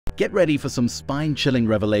Get ready for some spine-chilling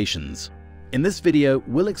revelations. In this video,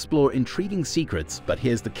 we'll explore intriguing secrets, but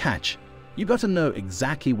here's the catch. You got to know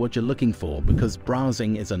exactly what you're looking for because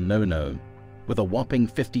browsing is a no-no. With a whopping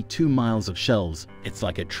 52 miles of shelves, it's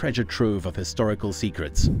like a treasure trove of historical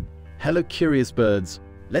secrets. Hello curious birds,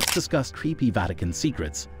 let's discuss creepy Vatican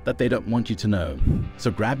secrets that they don't want you to know.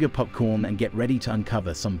 So grab your popcorn and get ready to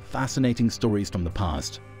uncover some fascinating stories from the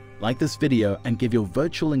past. Like this video and give your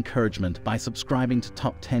virtual encouragement by subscribing to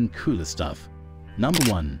Top 10 Coolest Stuff. Number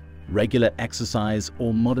 1. Regular exercise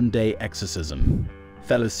or modern-day exorcism.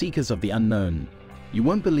 Fellow seekers of the unknown, you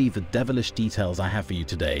won't believe the devilish details I have for you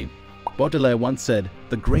today. Baudelaire once said,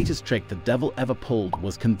 the greatest trick the devil ever pulled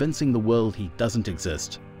was convincing the world he doesn't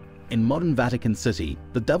exist. In modern Vatican City,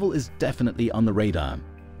 the devil is definitely on the radar.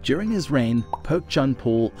 During his reign, Pope John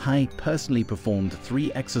Paul I personally performed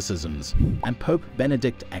 3 exorcisms, and Pope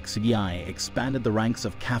Benedict XVI expanded the ranks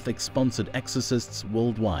of Catholic-sponsored exorcists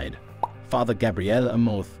worldwide. Father Gabriele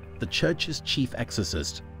Amorth, the church's chief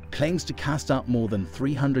exorcist, claims to cast out more than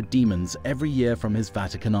 300 demons every year from his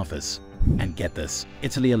Vatican office. And get this,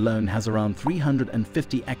 Italy alone has around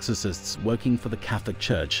 350 exorcists working for the Catholic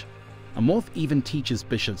Church. Amorth even teaches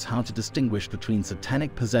bishops how to distinguish between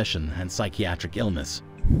satanic possession and psychiatric illness.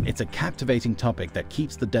 It's a captivating topic that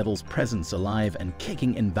keeps the devil's presence alive and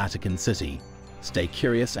kicking in Vatican City. Stay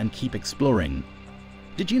curious and keep exploring.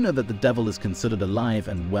 Did you know that the devil is considered alive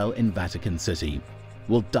and well in Vatican City?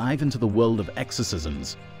 We'll dive into the world of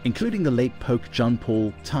exorcisms, including the late Pope John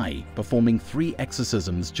Paul I performing 3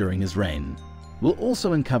 exorcisms during his reign. We'll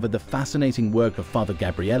also uncover the fascinating work of Father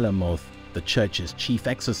Gabriele Amorth, the church's chief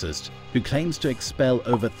exorcist, who claims to expel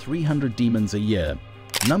over 300 demons a year.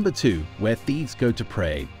 Number 2. Where thieves go to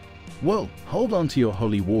pray. Whoa, hold on to your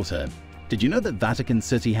holy water. Did you know that Vatican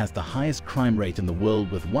City has the highest crime rate in the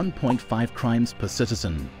world with 1.5 crimes per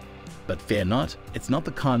citizen? But fear not, it's not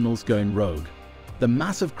the cardinals going rogue. The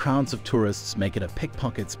massive crowds of tourists make it a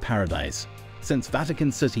pickpocket's paradise. Since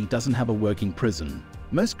Vatican City doesn't have a working prison,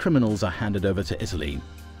 most criminals are handed over to Italy.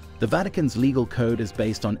 The Vatican's legal code is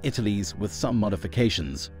based on Italy's with some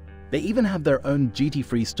modifications. They even have their own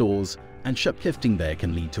duty-free stores, and shoplifting there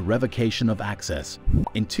can lead to revocation of access.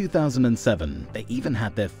 In 2007, they even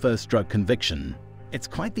had their first drug conviction. It's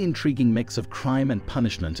quite the intriguing mix of crime and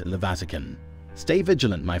punishment in the Vatican. Stay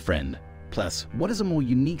vigilant, my friend. Plus, what is a more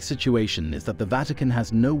unique situation is that the Vatican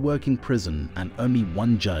has no working prison and only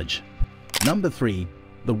one judge. Number 3.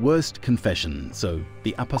 The worst confession. So,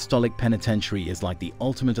 the Apostolic Penitentiary is like the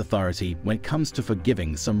ultimate authority when it comes to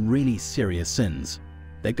forgiving some really serious sins.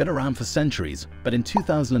 They've been around for centuries, but in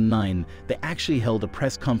 2009, they actually held a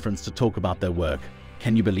press conference to talk about their work.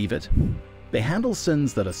 Can you believe it? They handle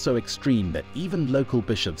sins that are so extreme that even local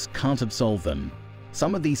bishops can't absolve them.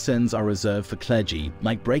 Some of these sins are reserved for clergy,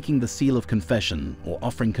 like breaking the seal of confession or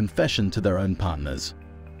offering confession to their own partners.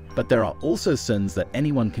 But there are also sins that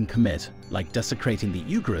anyone can commit, like desecrating the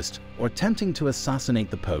Eucharist or attempting to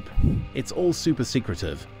assassinate the Pope. It's all super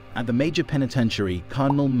secretive. At the major penitentiary,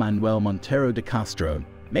 Cardinal Manuel Montero de Castro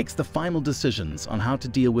makes the final decisions on how to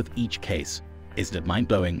deal with each case. Isn't it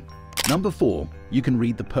mind-blowing? Number 4. You can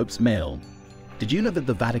read the Pope's mail. Did you know that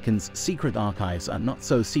the Vatican's secret archives are not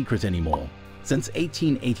so secret anymore? Since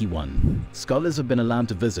 1881, scholars have been allowed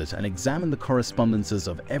to visit and examine the correspondences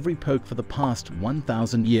of every pope for the past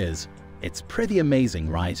 1,000 years. It's pretty amazing,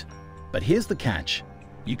 right? But here's the catch.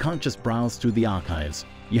 You can't just browse through the archives.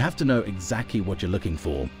 You have to know exactly what you're looking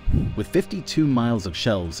for. With 52 miles of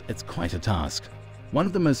shelves, it's quite a task. One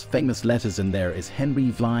of the most famous letters in there is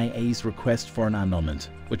Henry VIII's request for an annulment,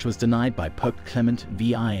 which was denied by Pope Clement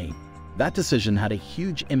VI. That decision had a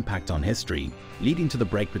huge impact on history, leading to the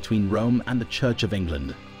break between Rome and the Church of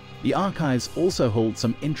England. The archives also hold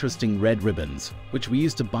some interesting red ribbons, which were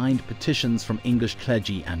used to bind petitions from English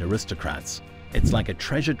clergy and aristocrats. It's like a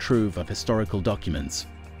treasure trove of historical documents.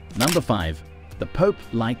 Number 5. The Pope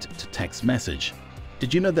liked to text message.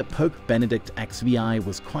 Did you know that Pope Benedict XVI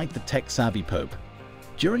was quite the tech-savvy Pope?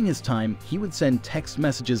 During his time, he would send text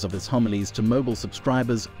messages of his homilies to mobile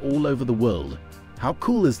subscribers all over the world. How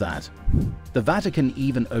cool is that? The Vatican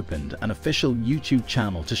even opened an official YouTube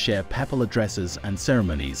channel to share papal addresses and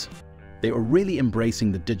ceremonies. They were really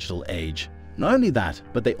embracing the digital age. Not only that,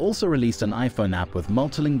 but they also released an iPhone app with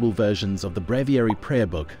multilingual versions of the Breviary prayer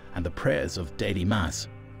book and the prayers of daily Mass.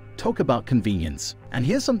 Talk about convenience. And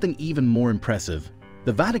here's something even more impressive.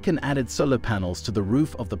 The Vatican added solar panels to the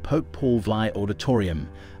roof of the Pope Paul I Auditorium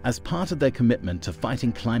as part of their commitment to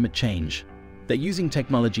fighting climate change. They're using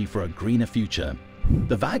technology for a greener future.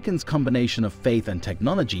 The Vatican's combination of faith and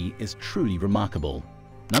technology is truly remarkable.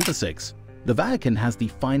 Number 6. The Vatican has the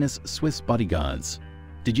finest Swiss bodyguards.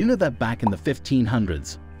 Did you know that back in the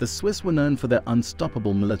 1500s, The Swiss were known for their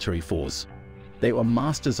unstoppable military force. They were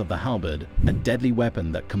masters of the halberd, a deadly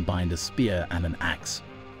weapon that combined a spear and an axe.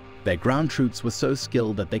 Their ground troops were so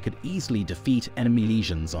skilled that they could easily defeat enemy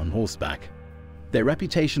legions on horseback. Their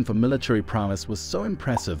reputation for military prowess was so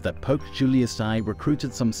impressive that Pope Julius I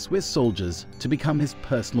recruited some Swiss soldiers to become his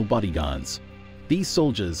personal bodyguards. These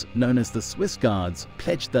soldiers, known as the Swiss Guards,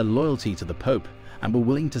 pledged their loyalty to the Pope and were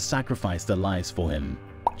willing to sacrifice their lives for him.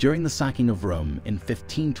 During the sacking of Rome in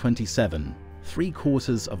 1527,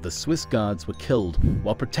 3/4 of the Swiss Guards were killed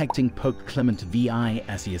while protecting Pope Clement VI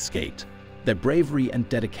as he escaped. Their bravery and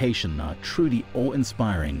dedication are truly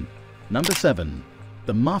awe-inspiring. Number 7.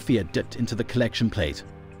 The Mafia dipped into the collection plate.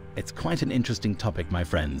 It's quite an interesting topic, my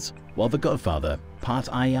friends. While The Godfather, Part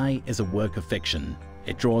II is a work of fiction,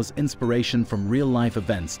 it draws inspiration from real-life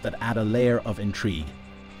events that add a layer of intrigue.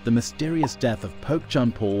 The mysterious death of Pope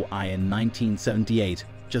John Paul I in 1978,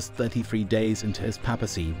 just 33 days into his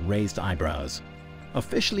papacy, raised eyebrows.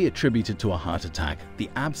 Officially attributed to a heart attack, the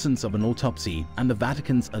absence of an autopsy and the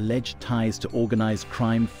Vatican's alleged ties to organized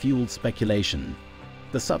crime fueled speculation.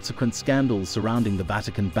 The subsequent scandals surrounding the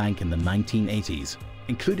Vatican Bank in the 1980s,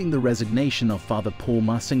 including the resignation of Father Paul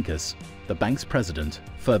Marcinkus, the bank's president,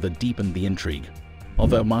 further deepened the intrigue.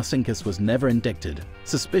 Although Marcinkus was never indicted,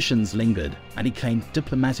 suspicions lingered and he claimed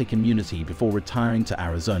diplomatic immunity before retiring to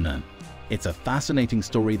Arizona. It's a fascinating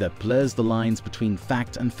story that blurs the lines between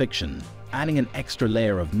fact and fiction, adding an extra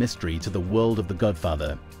layer of mystery to the world of The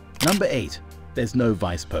Godfather. Number 8. There's no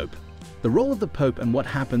vice pope. The role of the Pope and what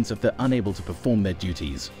happens if they're unable to perform their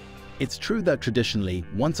duties. It's true that traditionally,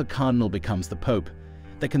 once a cardinal becomes the Pope,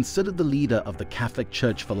 they're considered the leader of the Catholic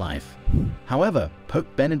Church for life. However, Pope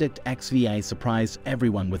Benedict XVI surprised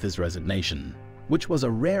everyone with his resignation, which was a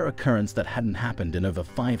rare occurrence that hadn't happened in over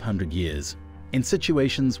 500 years. In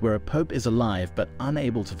situations where a Pope is alive but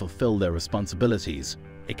unable to fulfill their responsibilities,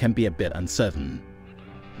 it can be a bit uncertain.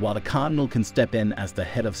 While the cardinal can step in as the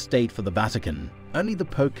head of state for the Vatican, only the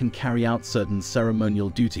Pope can carry out certain ceremonial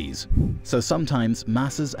duties. So sometimes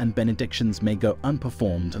masses and benedictions may go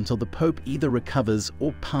unperformed until the Pope either recovers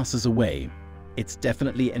or passes away. It's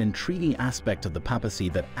definitely an intriguing aspect of the papacy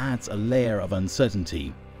that adds a layer of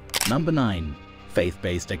uncertainty. Number 9.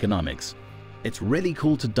 Faith-based economics. It's really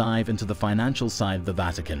cool to dive into the financial side of the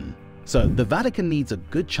Vatican. So the Vatican needs a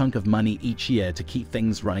good chunk of money each year to keep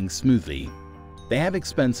things running smoothly. They have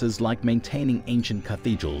expenses like maintaining ancient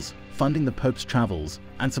cathedrals, funding the Pope's travels,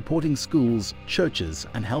 and supporting schools, churches,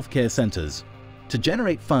 and healthcare centers. To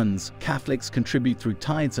generate funds, Catholics contribute through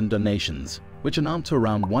tithes and donations, which amount to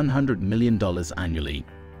around $100 million annually.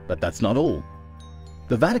 But that's not all.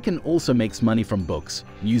 The Vatican also makes money from books,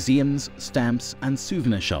 museums, stamps, and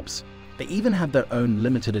souvenir shops. They even have their own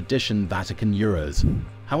limited edition Vatican euros.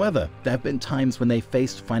 However, there have been times when they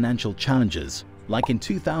faced financial challenges, like in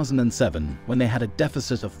 2007 when they had a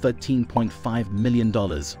deficit of $13.5 million.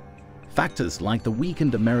 Factors like the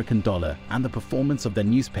weakened American dollar and the performance of their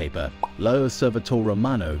newspaper, L'Osservatore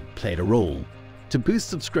Romano, played a role. To boost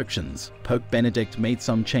subscriptions, Pope Benedict made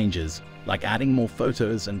some changes, like adding more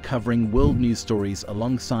photos and covering world news stories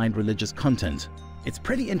alongside religious content. It's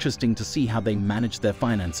pretty interesting to see how they manage their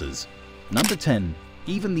finances. Number 10.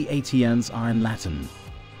 Even the ATMs are in Latin.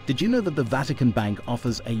 Did you know that the Vatican Bank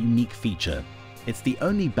offers a unique feature? It's the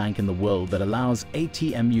only bank in the world that allows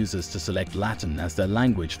ATM users to select Latin as their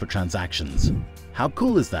language for transactions. How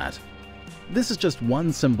cool is that? This is just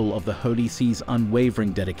one symbol of the Holy See's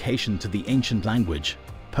unwavering dedication to the ancient language.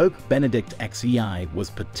 Pope Benedict XVI was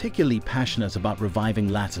particularly passionate about reviving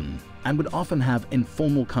Latin and would often have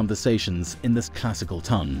informal conversations in this classical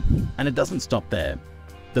tongue. And it doesn't stop there.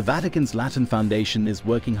 The Vatican's Latin Foundation is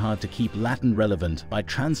working hard to keep Latin relevant by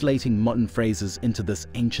translating modern phrases into this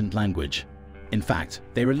ancient language. In fact,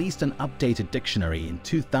 they released an updated dictionary in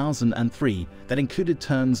 2003 that included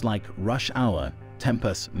terms like rush hour,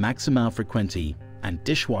 tempus maxima frequenti, and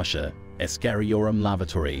dishwasher, escariorum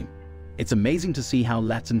lavatory. It's amazing to see how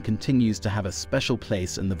Latin continues to have a special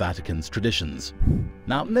place in the Vatican's traditions.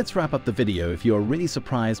 Now let's wrap up the video. If you're really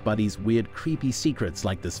surprised by these weird, creepy secrets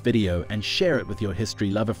like this video, and share it with your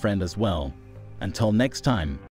history lover friend as well. Until next time.